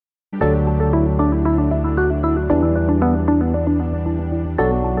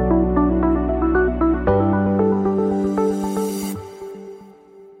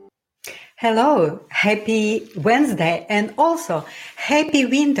Hello, happy Wednesday and also happy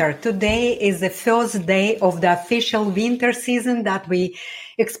winter. Today is the first day of the official winter season that we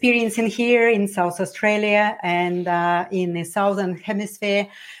experiencing here in South Australia and in the Southern Hemisphere.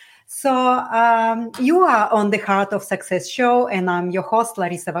 So you are on the Heart of Success show, and I'm your host,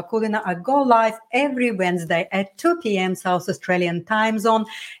 Larissa Vakulina. I go live every Wednesday at 2 p.m. South Australian time zone.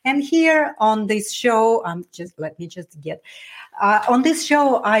 And here on this show, on this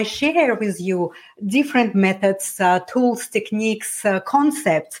show, I share with you different methods, tools, techniques,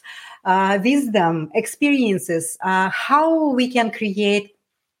 concepts, wisdom, experiences, how we can create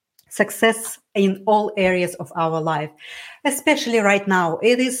success in all areas of our life. Especially right now,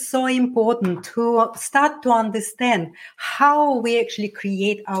 it is so important to start to understand how we actually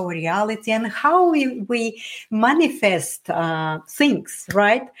create our reality and how we manifest things,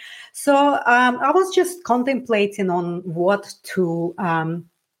 right? So I was just contemplating on what to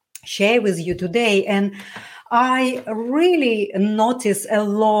share with you today, and I really notice a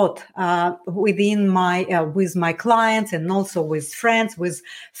lot within with my clients and also with friends, with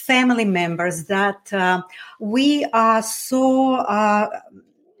family members, that we are so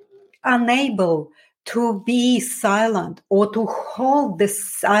unable to be silent or to hold the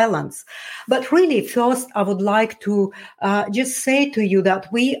silence. But really, first, I would like to just say to you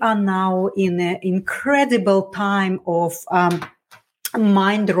that we are now in an incredible time of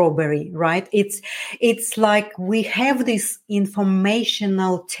mind robbery, right? It's like we have this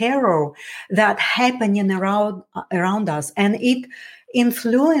informational terror that happening around us, and it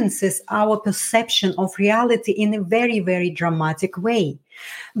influences our perception of reality in a very, very dramatic way.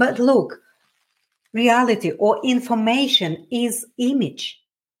 But look, reality or information is image,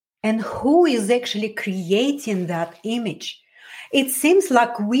 and who is actually creating that image? It seems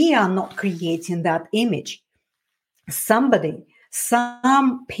like we are not creating that image.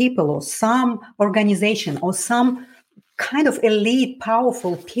 Some people or some organization or some kind of elite,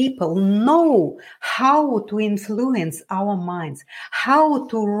 powerful people know how to influence our minds, how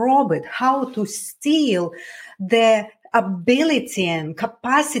to rob it, how to steal the ability and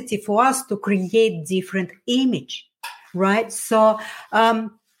capacity for us to create different image, right? So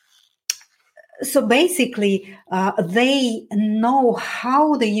basically, they know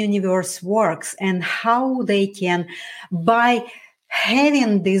how the universe works and how they can, by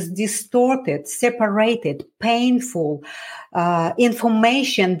having this distorted, separated, painful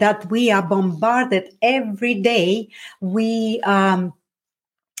information that we are bombarded every day, we kind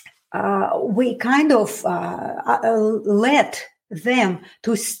of let them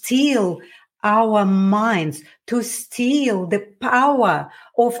to steal our minds, to steal the power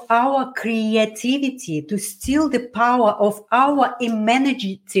of our creativity, to steal the power of our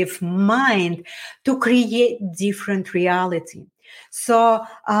imaginative mind to create different reality. So,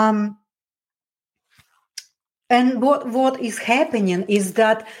 and what is happening is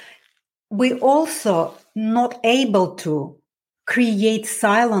that we also not able to create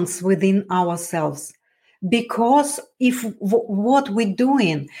silence within ourselves. Because if what we're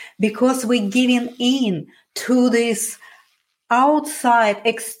doing, because we're giving in to this outside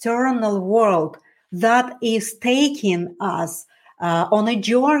external world that is taking us on a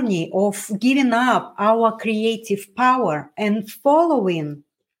journey of giving up our creative power and following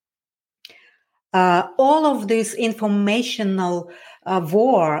all of this informational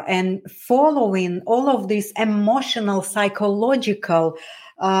war and following all of this emotional, psychological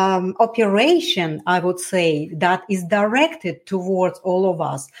operation, I would say, that is directed towards all of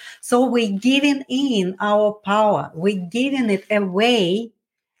us. So we're giving in our power, we're giving it away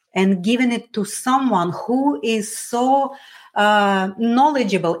and giving it to someone who is so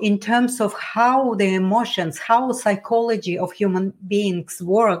knowledgeable in terms of how the emotions, how psychology of human beings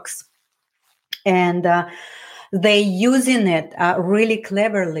works. And they're using it really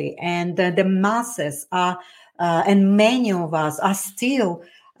cleverly. And the masses are, and many of us are still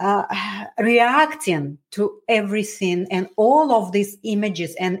reacting to everything and all of these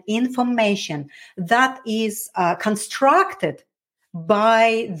images and information that is constructed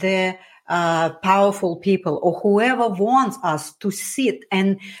by the powerful people or whoever wants us to sit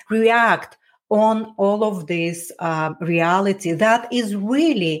and react on all of this reality that is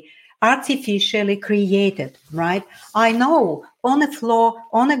really artificially created, right? I know on the floor,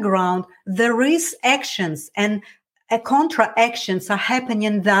 on the ground, there is actions and contra actions are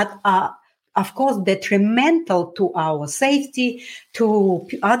happening that are, of course, detrimental to our safety, to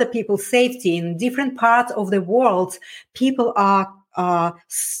other people's safety. In different parts of the world, people are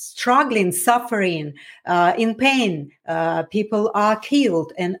struggling, suffering, in pain. People are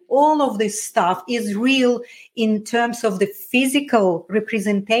killed, and all of this stuff is real in terms of the physical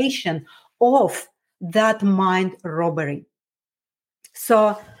representation off that mind robbery.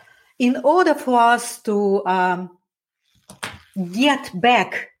 So in order for us to get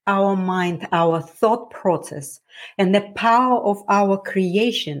back our mind, our thought process, and the power of our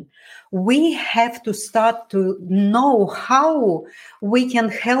creation, we have to start to know how we can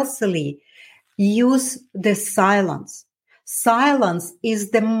healthily use the silence. Silence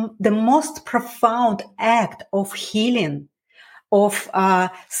is the most profound act of healing, of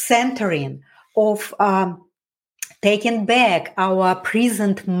centering, of taking back our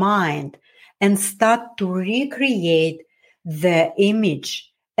present mind and start to recreate the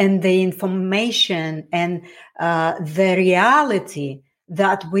image and the information and the reality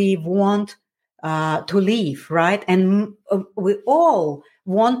that we want to live, right? And we all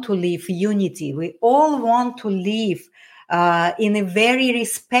want to live unity. We all want to live in a very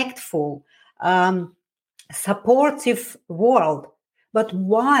respectful, supportive world. But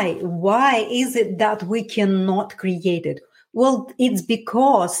why? Why is it that we cannot create it? Well, it's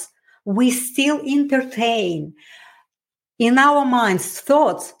because we still entertain in our minds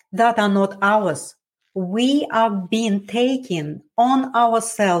thoughts that are not ours. We are being taken on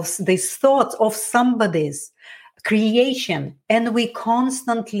ourselves these thoughts of somebody's creation, and we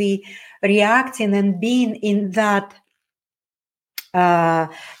constantly reacting and being in that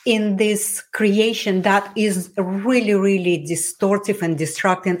in this creation that is really, really distortive and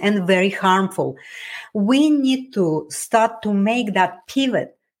destructive and very harmful. We need to start to make that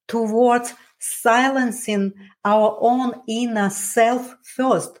pivot towards silencing our own inner self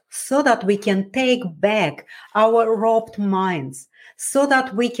first, so that we can take back our robbed minds, so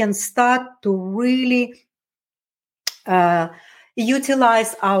that we can start to really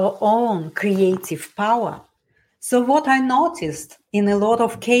utilize our own creative power. So what I noticed in a lot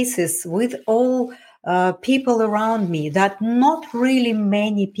of cases with all people around me, that not really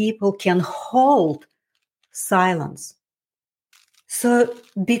many people can hold silence. So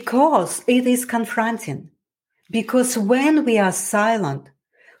because it is confronting, because when we are silent,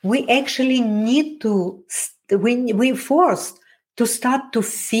 we actually need to, we're forced to start to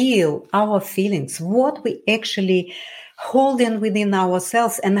feel our feelings, what we actually holding within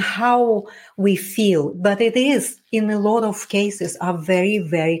ourselves and how we feel. But it is, in a lot of cases, are very,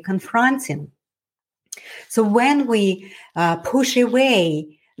 very confronting. So when we push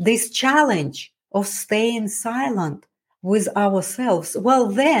away this challenge of staying silent with ourselves, well,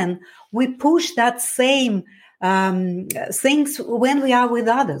 then we push that same things when we are with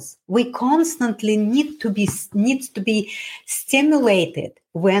others. We constantly need to be stimulated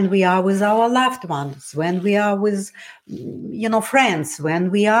when we are with our loved ones, when we are with, friends, when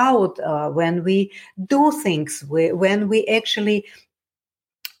we are out, when we do things, when we actually,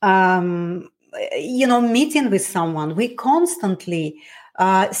 meeting with someone. We constantly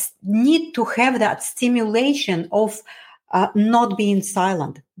need to have that stimulation of not being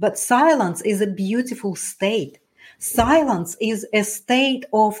silent. But silence is a beautiful state. Silence is a state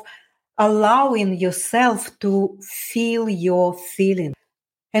of allowing yourself to feel your feelings.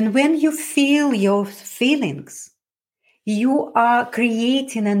 And when you feel your feelings, you are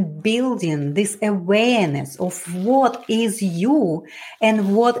creating and building this awareness of what is you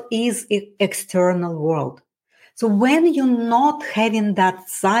and what is external world. So when you're not having that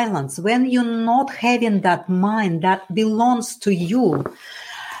silence, when you're not having that mind that belongs to you,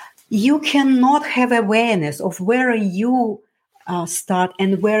 you cannot have awareness of where you start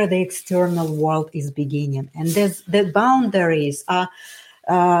and where the external world is beginning. And the boundaries are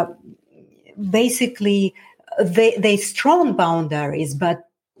basically they strong boundaries, but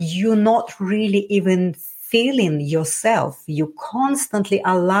you're not really even feeling yourself. You constantly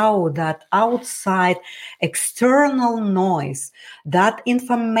allow that outside external noise, that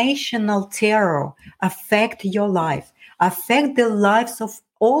informational terror affect your life, affect the lives of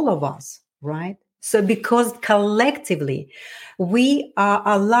all of us, right? So because collectively we are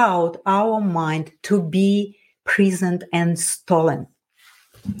allowed our mind to be present and stolen.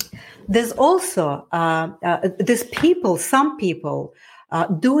 There's also some people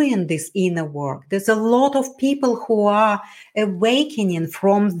doing this inner work. There's a lot of people who are awakening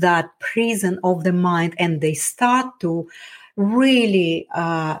from that prison of the mind, and they start to really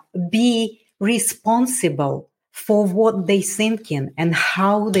be responsible for what they're thinking and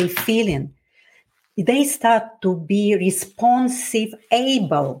how they're feeling. They start to be responsive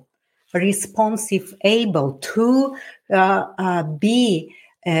able to be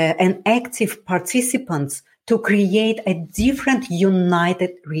an active participants to create a different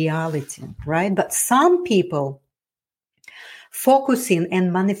united reality, right? But some people focusing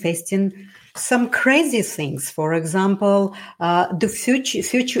and manifesting some crazy things. For example, the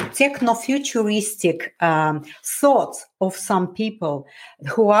future techno-futuristic thoughts of some people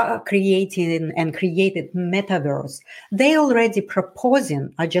who are creating and created metaverse. They already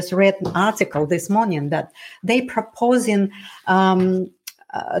proposing. I just read an article this morning that they proposing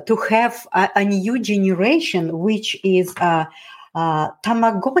to have a new generation, which is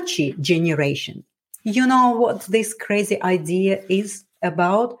Tamagotchi generation. You know what this crazy idea is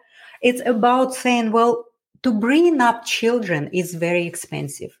about? It's about saying, well, to bring up children is very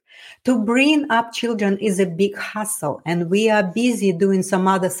expensive. To bring up children is a big hassle, and we are busy doing some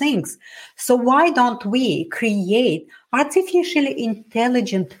other things. So why don't we create artificially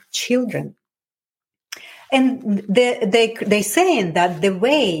intelligent children? And they're saying that the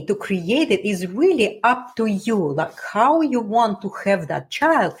way to create it is really up to you, like how you want to have that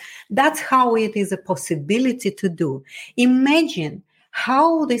child. That's how it is a possibility to do. Imagine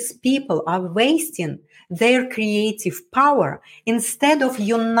how these people are wasting their creative power instead of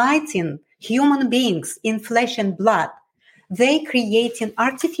uniting human beings in flesh and blood. They creating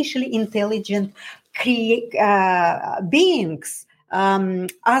artificially intelligent beings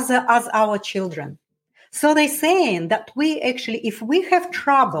as our children. So they're saying that we actually, if we have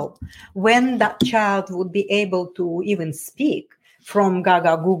trouble when that child would be able to even speak from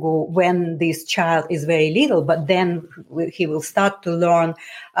Gaga Google when this child is very little, but then he will start to learn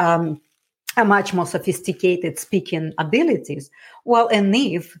a much more sophisticated speaking abilities. Well, and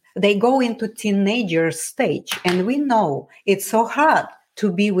if they go into teenager stage, and we know it's so hard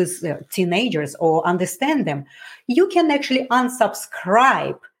to be with teenagers or understand them, you can actually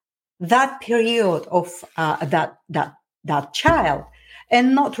unsubscribe that period of that child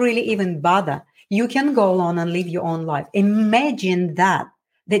and not really even bother. You can go on and live your own life. Imagine that.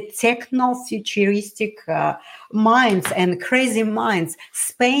 The techno-futuristic minds and crazy minds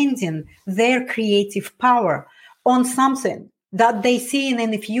spending their creative power on something that they see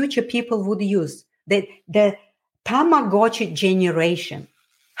in the future people would use. The Tamagotchi generation.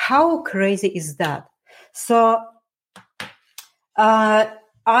 How crazy is that? So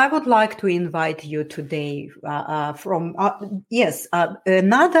I would like to invite you today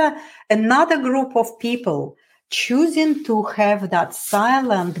another group of people choosing to have that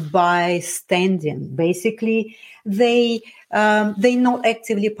silent bystanding. Basically, they not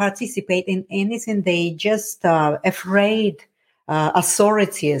actively participate in anything. They just afraid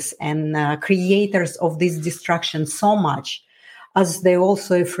authorities and creators of this destruction so much, as they're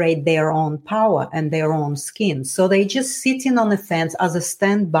also afraid their own power and their own skin. So they just sitting on the fence as a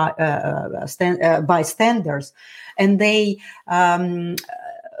bystanders, and they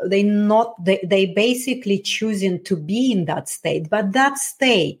basically choosing to be in that state. But that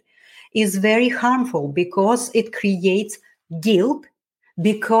state is very harmful because it creates guilt,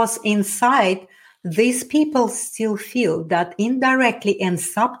 because inside these people still feel that indirectly and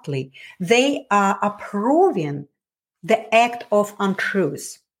subtly they are approving the act of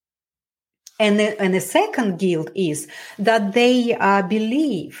untruth. And the second guilt is that they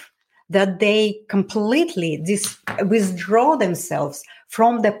believe that they completely withdraw themselves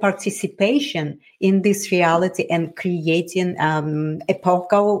from the participation in this reality and creating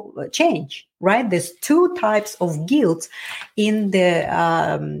epochal change, right? There's two types of guilt in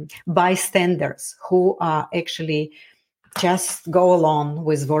the bystanders who are actually just go along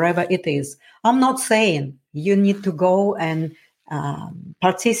with whatever it is. I'm not saying you need to go and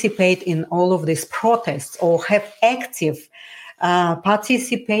participate in all of these protests or have active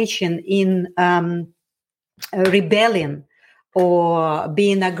participation in rebellion or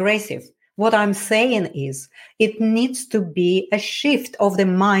being aggressive. What I'm saying is it needs to be a shift of the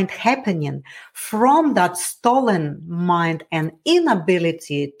mind happening from that stolen mind and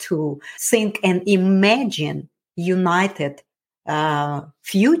inability to think and imagine united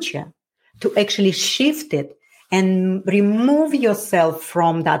future, to actually shift it and remove yourself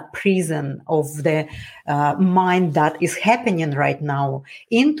from that prison of the mind that is happening right now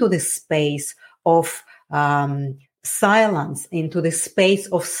into the space of silence, into the space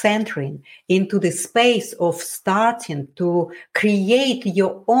of centering, into the space of starting to create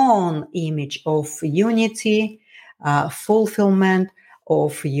your own image of unity, fulfillment,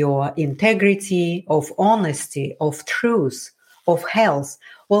 of your integrity, of honesty, of truth, of health.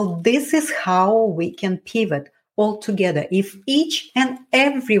 Well, this is how we can pivot all together. If each and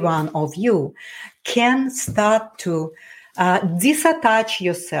every one of you can start to disattach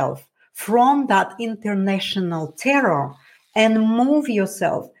yourself from that international terror and move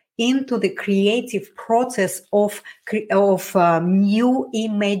yourself into the creative process of new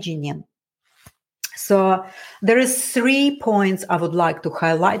imagining. So there is 3 points I would like to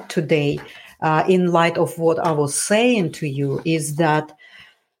highlight today in light of what I was saying to you, is that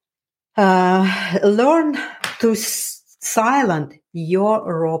learn to silence your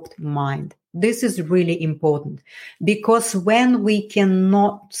robbed mind. This is really important, because when we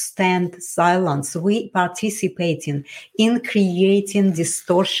cannot stand silence, we participating in creating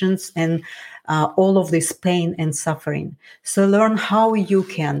distortions and all of this pain and suffering. So learn how you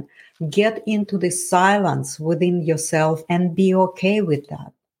can get into the silence within yourself and be okay with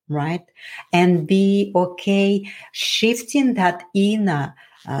that, right? And be okay shifting that inner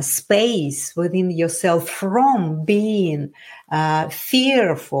space within yourself from being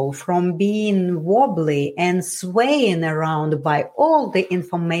fearful, from being wobbly and swaying around by all the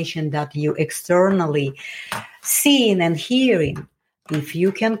information that you externally seeing and hearing. If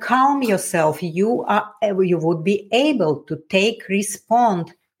you can calm yourself, you would be able to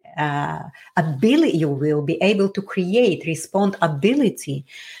respond ability. You will be able to create respond ability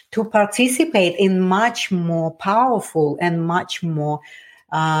to participate in much more powerful and much more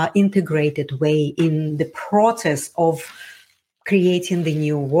integrated way in the process of creating the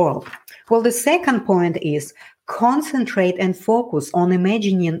new world. Well, the second point is concentrate and focus on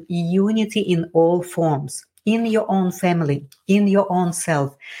imagining unity in all forms, in your own family, in your own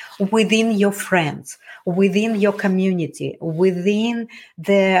self, within your friends, within your community, within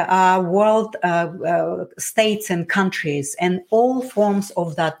the world, states and countries, and all forms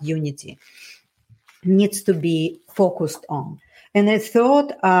of that unity needs to be focused on. And the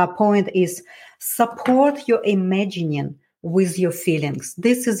third point is support your imagining with your feelings.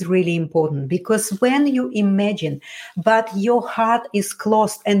 This is really important, because when you imagine, but your heart is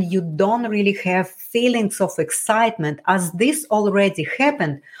closed and you don't really have feelings of excitement, as this already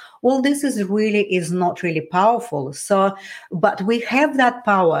happened, well, this is not really powerful. So, but we have that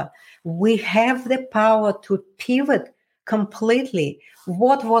power. We have the power to pivot completely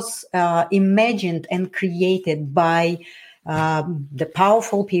what was imagined and created by the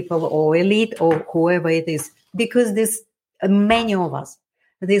powerful people or elite or whoever it is, because there's many of us.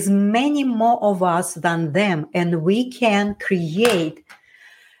 There's many more of us than them, and we can create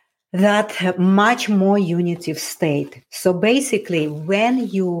that much more unitive state. So basically, when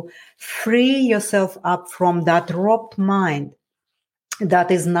you free yourself up from that robbed mind that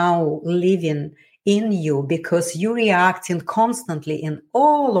is now living in you, because you're reacting constantly in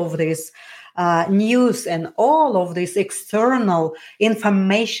all of this news and all of this external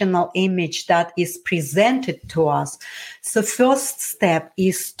informational image that is presented to us. So first step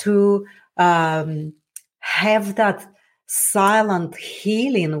is to have that silent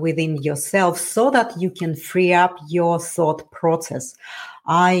healing within yourself so that you can free up your thought process.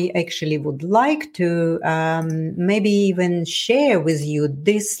 I actually would like to maybe even share with you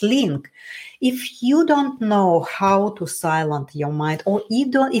this link. If you don't know how to silence your mind, or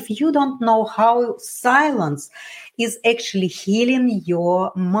if you don't know how silence is actually healing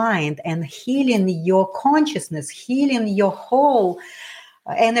your mind and healing your consciousness, healing your whole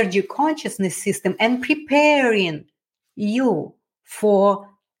energy consciousness system, and preparing you to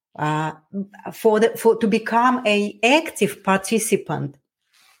become an active participant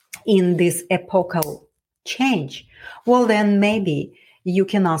in this epochal change, well, then maybe you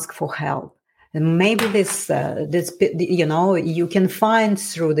can ask for help. And maybe you can find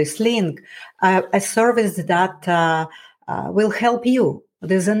through this link a service that will help you.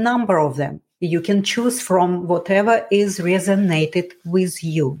 There's a number of them. You can choose from whatever is resonated with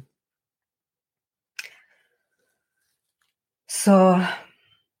you. So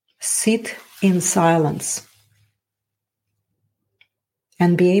sit in silence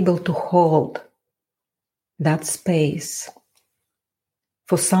and be able to hold that space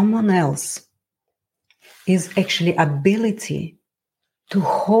for someone else is actually ability to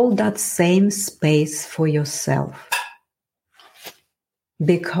hold that same space for yourself,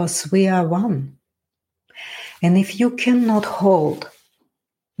 because we are one. And if you cannot hold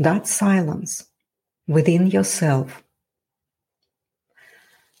that silence within yourself,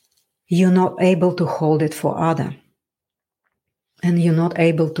 you're not able to hold it for others. And you're not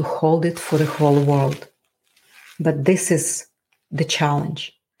able to hold it for the whole world. But this is the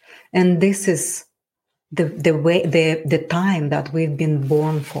challenge. And this is the time that we've been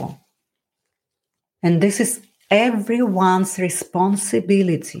born for. And this is everyone's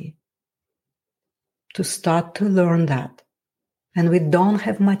responsibility to start to learn that. And we don't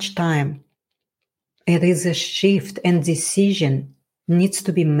have much time. It is a shift, and decision needs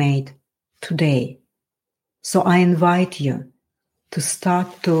to be made today. So I invite you to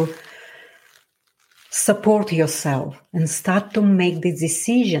start to support yourself and start to make the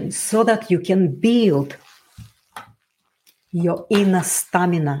decisions so that you can build your inner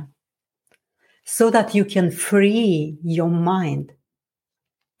stamina, so that you can free your mind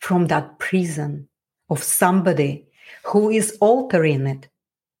from that prison of somebody who is altering it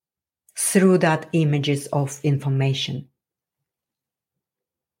through that images of information.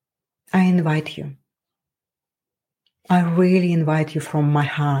 I invite you. I really invite you from my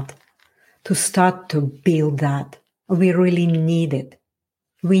heart to start to build that. We really need it.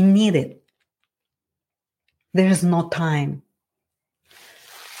 We need it. There is no time.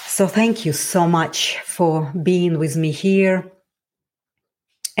 So thank you so much for being with me here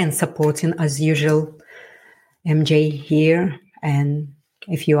and supporting, as usual, MJ here and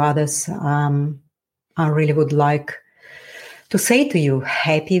a few others. I really would like to say to you,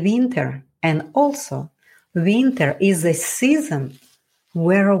 happy winter. And also, winter is a season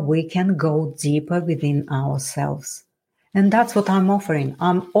where we can go deeper within ourselves. And that's what I'm offering.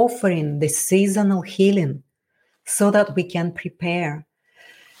 I'm offering the seasonal healing so that we can prepare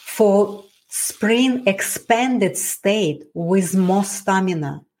for spring expanded state with more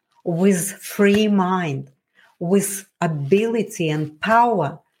stamina, with free mind, with ability and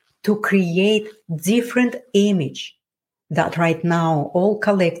power to create different image that right now all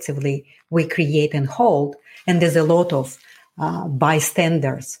collectively we create and hold. And there's a lot of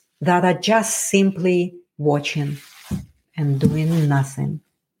bystanders that are just simply watching and doing nothing.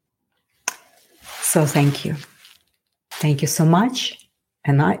 So thank you. Thank you so much.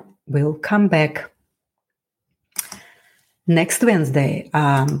 And I will come back next Wednesday.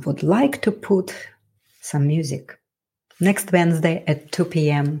 I would like to put some music next Wednesday at 2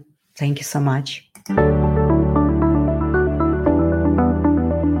 p.m. Thank you so much.